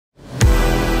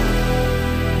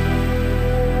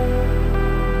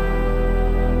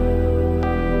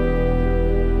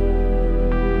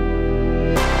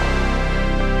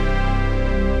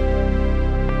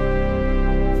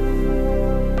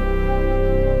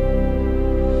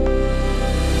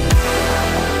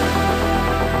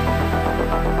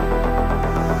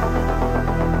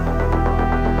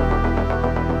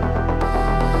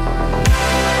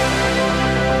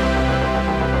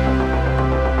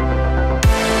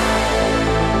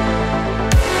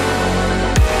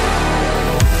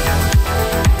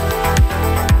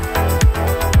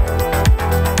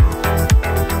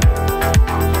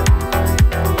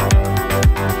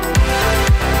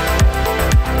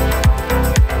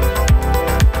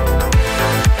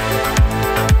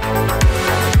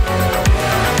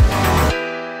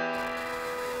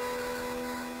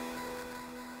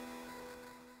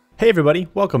everybody,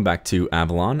 welcome back to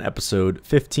Avalon, episode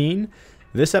 15.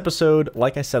 This episode,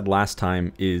 like I said last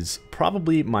time, is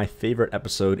probably my favorite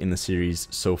episode in the series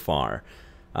so far.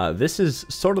 This is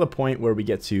sort of the point where we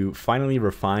get to finally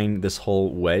refine this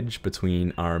whole wedge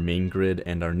between our main grid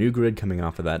and our new grid coming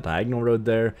off of that diagonal road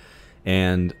there.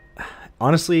 And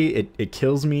honestly, it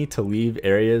kills me to leave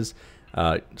areas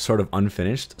sort of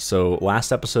unfinished. So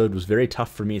last episode was very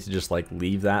tough for me to just like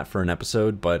leave that for an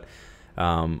episode, but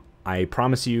I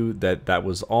promise you that that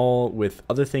was all with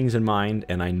other things in mind,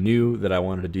 and I knew that I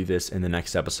wanted to do this in the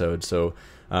next episode. So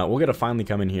we're going to finally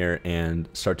come in here and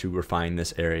start to refine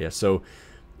this area. So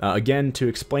again, to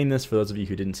explain this for those of you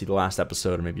who didn't see the last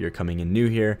episode, or maybe you're coming in new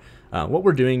here, what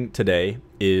we're doing today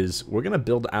is we're going to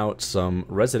build out some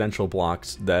residential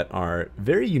blocks that are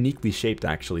very uniquely shaped.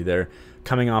 Actually, they're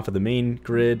coming off of the main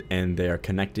grid and they are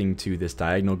connecting to this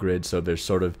diagonal grid, so there's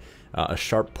sort of a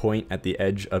sharp point at the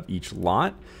edge of each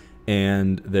lot.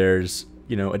 And there's,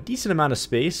 you know, a decent amount of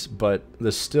space, but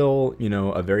there's still, you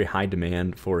know, a very high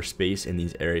demand for space in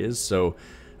these areas. So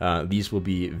these will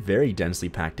be very densely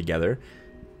packed together.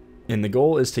 And the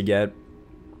goal is to get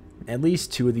at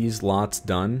least 2 of these lots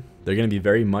done. They're going to be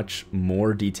very much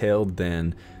more detailed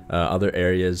than other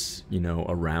areas, you know,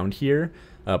 around here,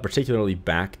 particularly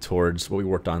back towards what we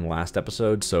worked on last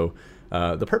episode. So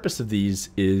the purpose of these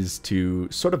is to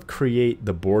sort of create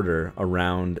the border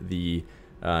around the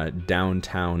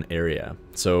downtown area.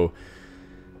 So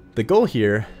the goal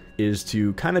here is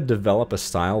to kind of develop a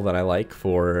style that I like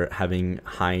for having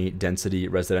high density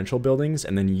residential buildings,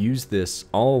 and then use this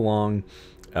all along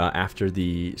after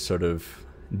the sort of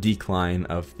decline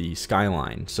of the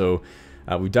skyline. So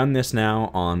we've done this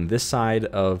now on this side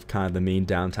of kind of the main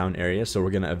downtown area, so we're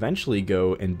going to eventually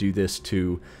go and do this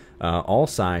to all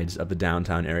sides of the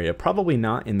downtown area. Probably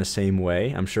not in the same way.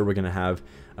 I'm sure we're going to have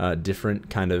different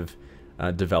kind of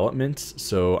developments.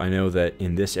 So I know that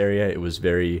in this area it was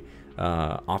very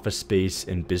office space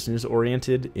and business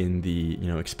oriented in the, you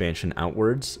know, expansion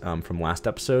outwards from last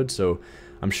episode. So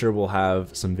I'm sure we'll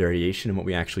have some variation in what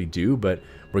we actually do, but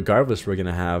regardless, we're going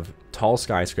to have tall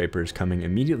skyscrapers coming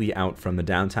immediately out from the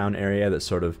downtown area that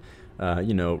sort of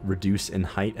you know, reduce in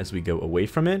height as we go away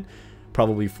from it,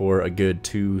 probably for a good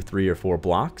 2, 3, or 4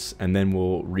 blocks, and then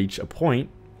we'll reach a point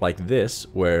like this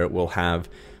where we'll have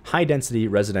high density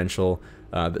residential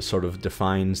that sort of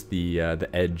defines the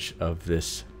edge of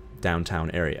this downtown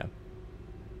area.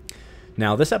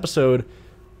 Now this episode,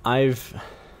 I've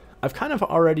kind of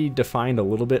already defined a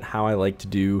little bit how I like to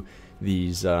do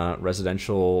these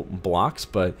residential blocks,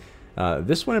 but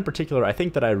this one in particular, I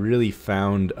think that I really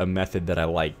found a method that I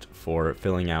liked for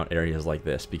filling out areas like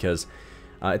this, because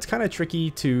it's kind of tricky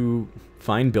to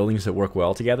find buildings that work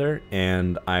well together,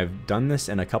 and I've done this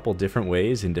in a couple different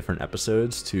ways in different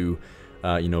episodes to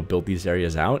you know, build these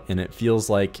areas out, and it feels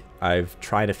like I've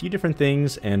tried a few different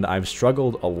things and I've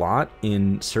struggled a lot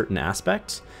in certain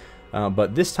aspects,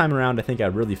 but this time around I think I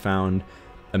really found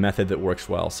a method that works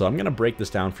well. So I'm going to break this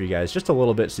down for you guys just a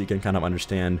little bit so you can kind of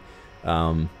understand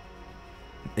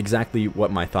exactly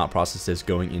what my thought process is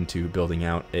going into building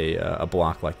out a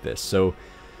block like this. So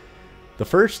the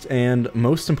first and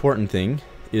most important thing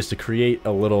is to create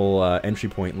a little entry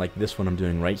point like this one I'm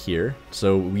doing right here.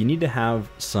 So we need to have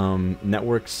some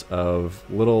networks of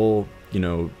little, you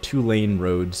know, 2-lane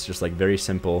roads, just like very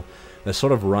simple, that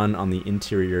sort of run on the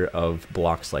interior of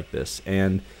blocks like this.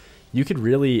 And you could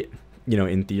really, you know,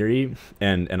 in theory,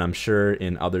 and I'm sure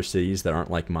in other cities that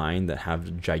aren't like mine that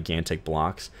have gigantic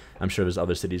blocks, I'm sure there's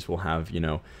other cities will have, you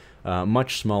know,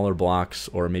 much smaller blocks,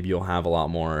 or maybe you'll have a lot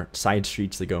more side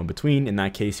streets that go in between. In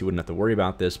that case, you wouldn't have to worry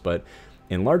about this, but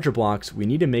in larger blocks, we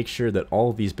need to make sure that all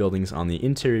of these buildings on the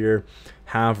interior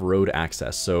have road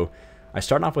access. So I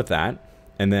start off with that,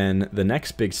 and then the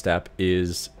next big step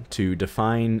is to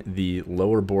define the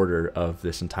lower border of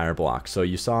this entire block. So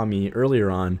you saw me earlier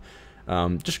on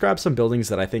just grab some buildings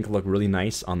that I think look really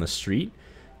nice on the street.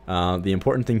 The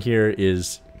important thing here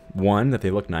is, 1, that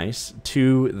they look nice,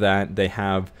 2, that they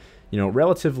have, you know,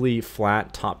 relatively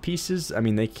flat top pieces. I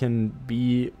mean, they can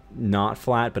be not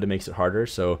flat, but it makes it harder.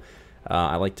 So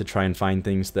I like to try and find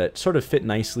things that sort of fit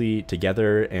nicely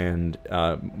together, and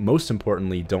most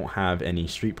importantly, don't have any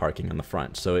street parking on the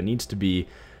front. So it needs to be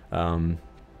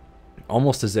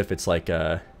almost as if it's like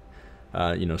a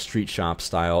you know, street shop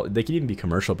style. They could even be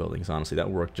commercial buildings, honestly, that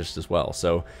work just as well.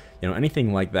 So, you know,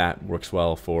 anything like that works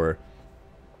well for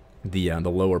the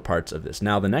lower parts of this.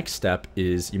 Now the next step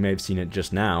is, you may have seen it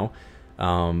just now,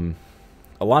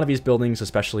 a lot of these buildings,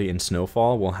 especially in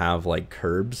snowfall, will have like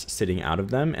curbs sitting out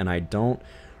of them, and I don't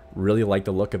really like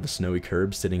the look of the snowy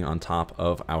curbs sitting on top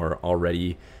of our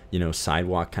already, you know,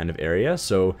 sidewalk kind of area.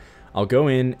 So I'll go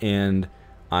in and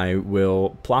I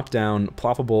will plop down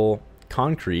ploppable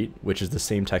concrete, which is the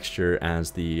same texture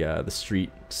as the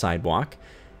street sidewalk,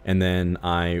 and then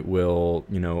I will,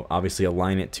 you know, obviously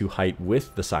align it to height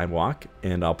with the sidewalk,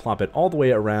 and I'll plop it all the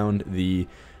way around the,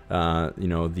 you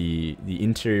know, the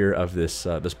interior of this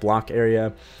this block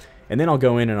area, and then I'll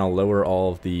go in and I'll lower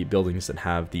all of the buildings that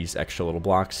have these extra little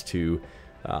blocks to,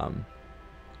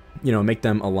 you know, make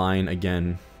them align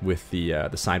again with the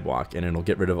sidewalk, and it'll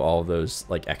get rid of all of those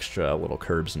like extra little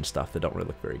curbs and stuff that don't really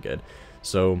look very good.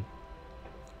 So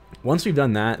once we've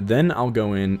done that, then I'll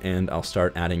go in and I'll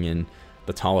start adding in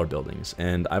the taller buildings.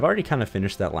 And I've already kind of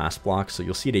finished that last block, so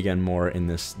you'll see it again more in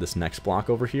this next block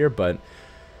over here. But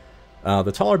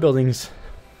the taller buildings,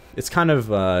 it's kind of,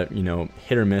 you know,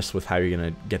 hit or miss with how you're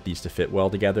going to get these to fit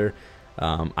well together.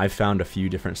 I've found a few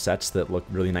different sets that look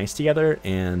really nice together,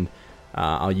 and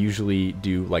I'll usually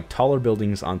do like taller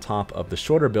buildings on top of the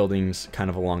shorter buildings kind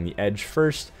of along the edge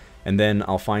first, and then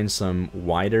I'll find some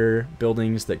wider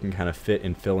buildings that can kind of fit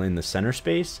and fill in the center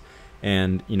space.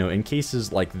 And, you know, in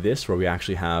cases like this where we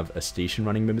actually have a station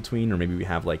running in between, or maybe we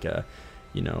have like a,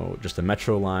 you know, just a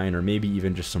metro line, or maybe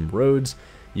even just some roads,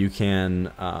 you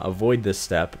can avoid this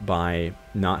step by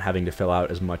not having to fill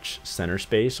out as much center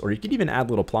space. Or you could even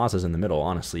add little plazas in the middle,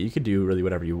 honestly. You could do really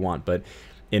whatever you want, but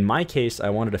in my case,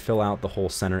 I wanted to fill out the whole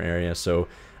center area, so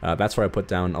that's where I put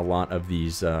down a lot of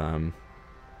these,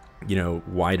 you know,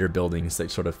 wider buildings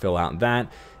that sort of fill out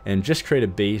that, and just create a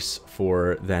base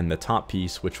for then the top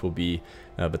piece, which will be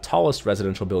the tallest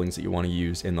residential buildings that you want to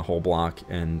use in the whole block,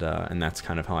 and that's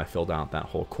kind of how I filled out that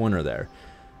whole corner there.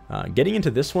 Getting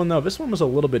into this one though, this one was a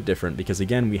little bit different because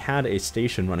again, we had a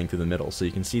station running through the middle, so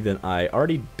you can see that I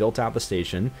already built out the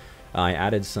station. I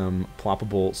added some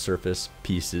ploppable surface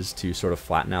pieces to sort of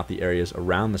flatten out the areas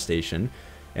around the station,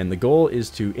 and the goal is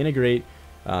to integrate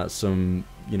some,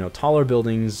 you know, taller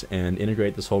buildings and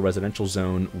integrate this whole residential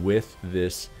zone with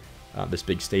this this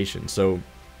big station. So,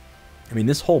 I mean,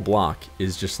 this whole block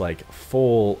is just like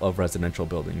full of residential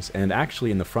buildings, and actually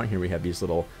in the front here we have these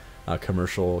little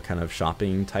commercial kind of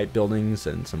shopping type buildings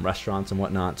and some restaurants and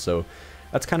whatnot. So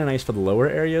that's kind of nice for the lower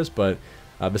areas, but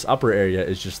this upper area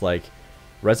is just like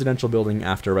residential building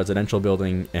after residential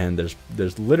building, and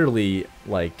there's literally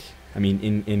like, I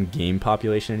mean, in game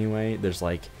population anyway, there's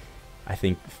like, I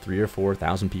think 3,000 or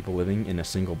 4,000 people living in a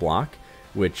single block,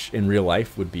 which in real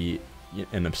life would be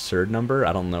an absurd number.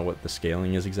 I don't know what the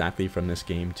scaling is exactly from this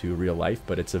game to real life,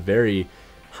 but it's a very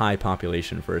high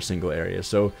population for a single area.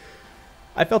 So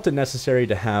I felt it necessary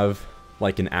to have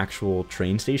like an actual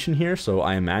train station here. So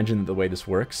I imagine that the way this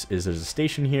works is there's a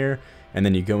station here, and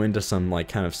then you go into some like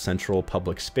kind of central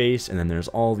public space, and then there's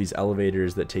all these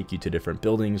elevators that take you to different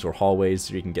buildings or hallways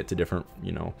so you can get to different,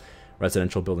 you know,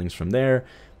 residential buildings from there.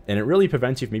 And it really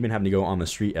prevents you from even having to go on the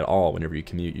street at all whenever you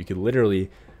commute. You could literally,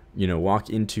 you know, walk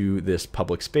into this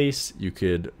public space, you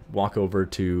could walk over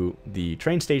to the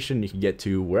train station, you could get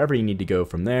to wherever you need to go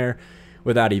from there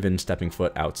without even stepping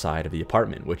foot outside of the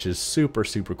apartment, which is super,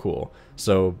 super cool.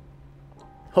 So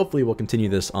hopefully we'll continue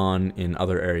this on in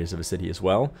other areas of the city as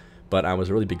well, but I was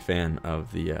a really big fan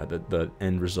of the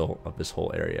end result of this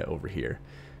whole area over here.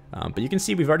 But you can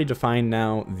see we've already defined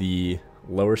now the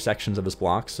lower sections of this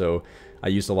block, so I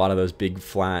used a lot of those big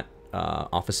flat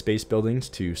office space buildings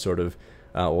to sort of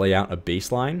lay out a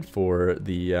baseline for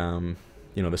the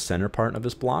you know, the center part of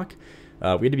this block.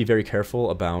 We had to be very careful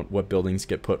about what buildings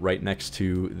get put right next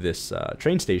to this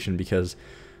train station, because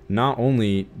not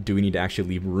only do we need to actually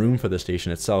leave room for the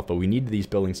station itself, but we need these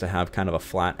buildings to have kind of a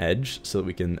flat edge so that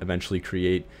we can eventually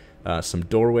create some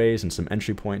doorways and some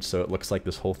entry points, so it looks like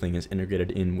this whole thing is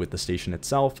integrated in with the station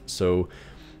itself. So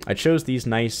I chose these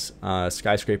nice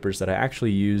skyscrapers that I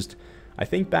actually used, I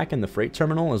think, back in the freight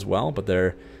terminal as well, but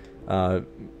they're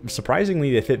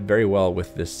surprisingly they fit very well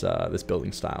with this this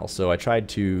building style. So I tried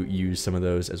to use some of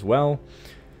those as well.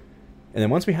 And then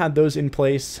once we had those in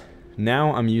place,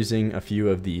 now I'm using a few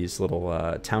of these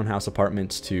little townhouse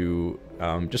apartments to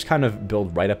just kind of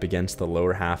build right up against the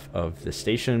lower half of the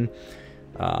station.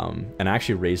 And I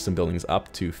actually raised some buildings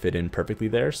up to fit in perfectly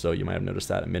there, so you might have noticed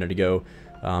that a minute ago.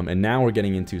 And now we're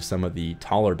getting into some of the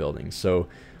taller buildings. So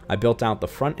I built out the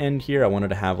front end here. I wanted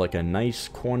to have like a nice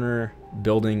corner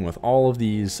building with all of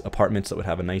these apartments that would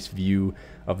have a nice view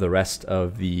of the rest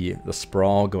of the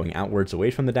sprawl going outwards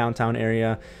away from the downtown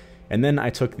area. And then I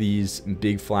took these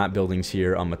big flat buildings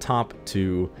here on the top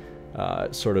to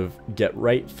sort of get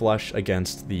right flush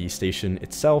against the station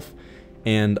itself.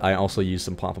 And I also used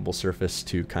some ploppable surface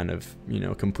to kind of, you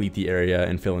know, complete the area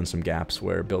and fill in some gaps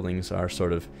where buildings are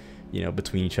sort of, you know,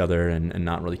 between each other and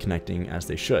not really connecting as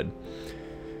they should.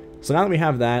 So now that we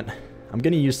have that, I'm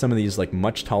going to use some of these like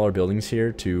much taller buildings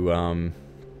here to,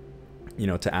 you you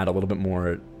know, to add a little bit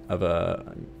more of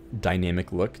a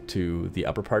dynamic look to the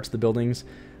upper parts of the buildings.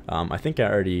 I think I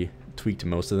already tweaked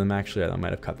most of them, actually. I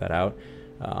might have cut that out.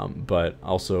 But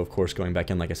also, of course, going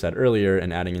back in, like I said earlier,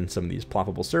 and adding in some of these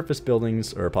ploppable surface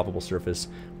buildings, or ploppable surface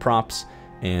props,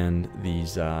 and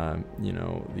these, you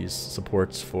know, these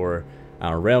supports for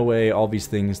our railway, all these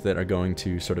things that are going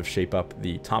to sort of shape up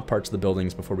the top parts of the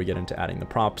buildings before we get into adding the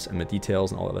props and the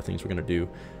details and all the other things we're going to do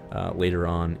later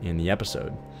on in the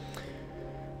episode.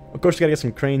 Of course, we got to get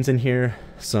some cranes in here,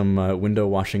 some window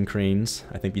washing cranes.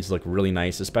 I think these look really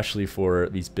nice, especially for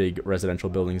these big residential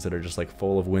buildings that are just like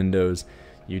full of windows.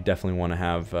 You definitely want to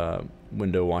have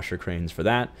window washer cranes for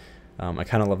that. I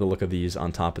kind of love the look of these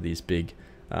on top of these big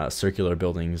circular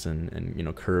buildings and you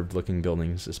know, curved looking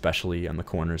buildings, especially on the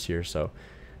corners here. So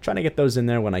trying to get those in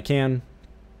there when I can.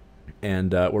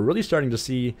 And we're really starting to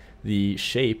see the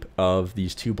shape of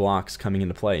these two blocks coming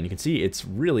into play, and you can see it's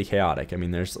really chaotic. I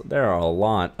mean, there are a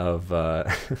lot of a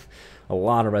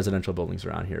lot of residential buildings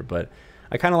around here, but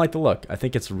I kind of like the look. I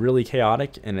think it's really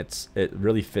chaotic, and it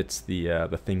really fits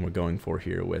the thing we're going for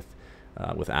here with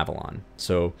Avalon.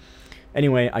 So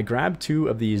anyway, I grabbed two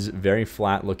of these very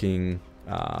flat looking,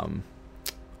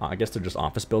 I guess they're just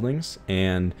office buildings,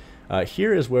 and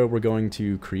here is where we're going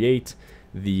to create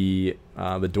the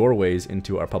doorways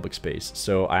into our public space.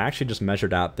 So I actually just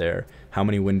measured out there how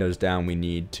many windows down we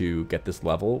need to get this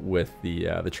level with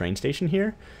the train station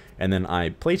here, and then I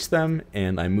placed them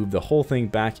and I moved the whole thing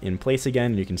back in place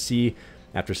again. You can see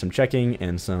after some checking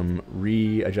and some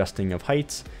readjusting of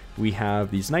heights, we have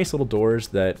these nice little doors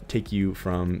that take you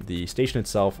from the station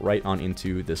itself right on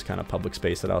into this kind of public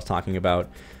space that I was talking about.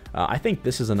 I think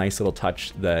this is a nice little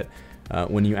touch that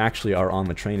when you actually are on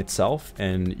the train itself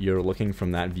and you're looking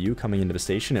from that view coming into the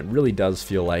station, it really does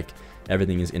feel like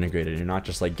everything is integrated. You're not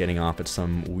just like getting off at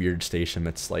some weird station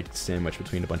that's like sandwiched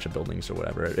between a bunch of buildings or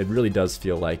whatever. It really does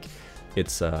feel like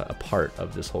it's a part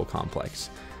of this whole complex.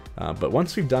 But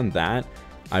once we've done that,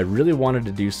 I really wanted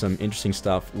to do some interesting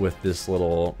stuff with this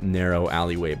little narrow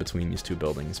alleyway between these two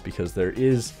buildings, because there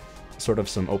is sort of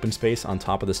some open space on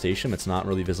top of the station that's not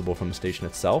really visible from the station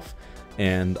itself.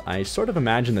 And I sort of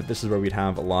imagine that this is where we'd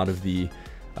have a lot of the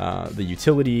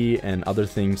utility and other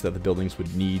things that the buildings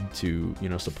would need to, you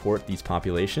know, support these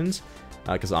populations,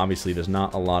 because obviously there's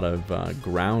not a lot of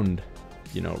ground,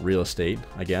 you know, real estate.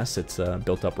 I guess it's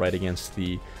built up right against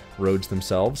the roads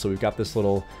themselves. So we've got this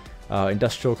little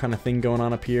industrial kind of thing going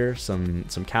on up here, some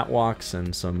catwalks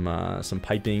and some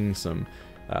piping, some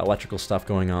electrical stuff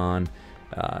going on,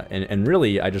 and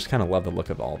really I just kind of love the look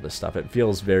of all of this stuff. It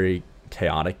feels very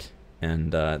chaotic.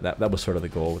 And that was sort of the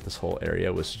goal with this whole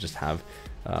area, was to just have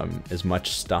as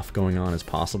much stuff going on as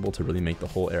possible to really make the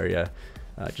whole area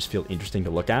just feel interesting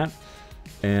to look at.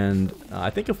 And I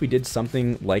think if we did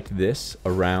something like this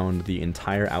around the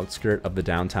entire outskirt of the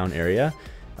downtown area,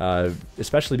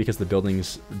 especially because the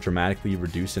buildings dramatically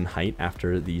reduce in height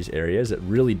after these areas, it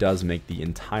really does make the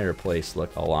entire place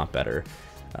look a lot better.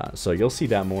 So you'll see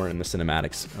that more in the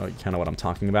cinematics, kind of what I'm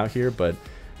talking about here, but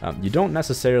you don't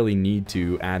necessarily need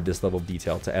to add this level of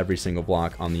detail to every single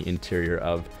block on the interior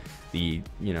of the,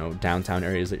 you know, downtown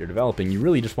areas that you're developing. You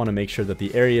really just want to make sure that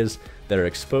the areas that are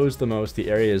exposed the most,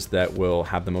 the areas that will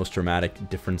have the most dramatic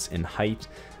difference in height,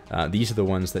 these are the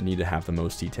ones that need to have the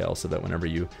most detail, so that whenever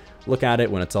you look at it,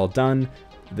 when it's all done,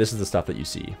 this is the stuff that you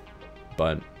see.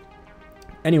 But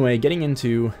anyway, getting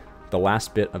into the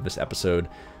last bit of this episode,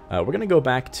 we're going to go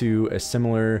back to a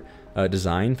similar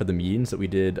design for the medians that we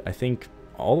did, I think,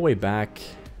 all the way back.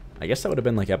 I guess that would have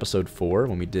been like episode 4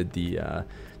 when we did the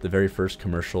very first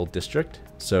commercial district.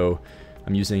 So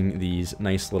I'm using these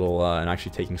nice little, and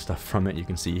actually taking stuff from it, you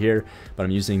can see here, but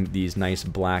I'm using these nice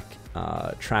black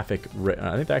traffic,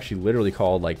 I think they're actually literally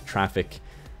called like traffic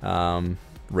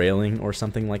railing or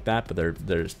something like that, but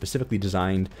they're specifically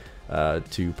designed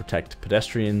to protect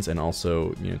pedestrians, and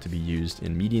also, you know, to be used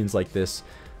in medians like this,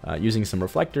 using some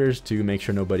reflectors to make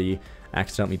sure nobody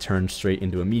accidentally turns straight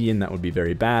into a median. That would be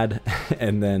very bad.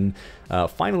 And then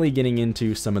finally getting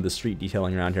into some of the street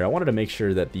detailing around here, I wanted to make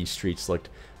sure that these streets looked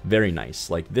very nice.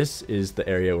 Like, this is the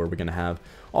area where we're going to have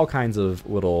all kinds of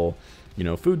little, you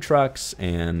know, food trucks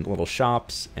and little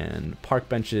shops and park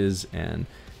benches and,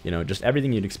 you know, just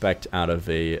everything you'd expect out of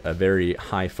a very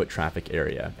high foot traffic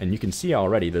area. And you can see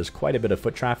already there's quite a bit of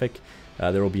foot traffic.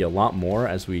 There will be a lot more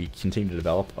as we continue to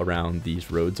develop around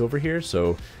these roads over here.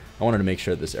 So I wanted to make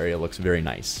sure this area looks very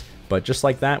nice. But just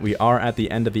like that, we are at the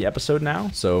end of the episode now.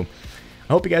 So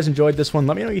I hope you guys enjoyed this one.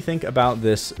 Let me know what you think about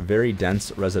this very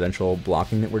dense residential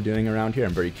blocking that we're doing around here.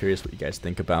 I'm very curious what you guys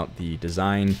think about the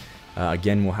design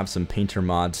Again, we'll have some painter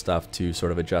mod stuff to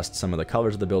sort of adjust some of the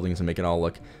colors of the buildings and make it all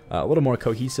look a little more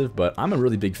cohesive, but I'm a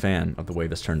really big fan of the way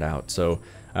this turned out. So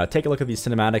take a look at these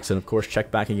cinematics, and of course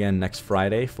check back again next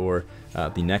Friday for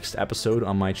the next episode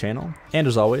on my channel. And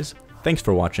as always, thanks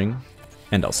for watching,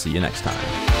 and I'll see you next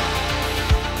time.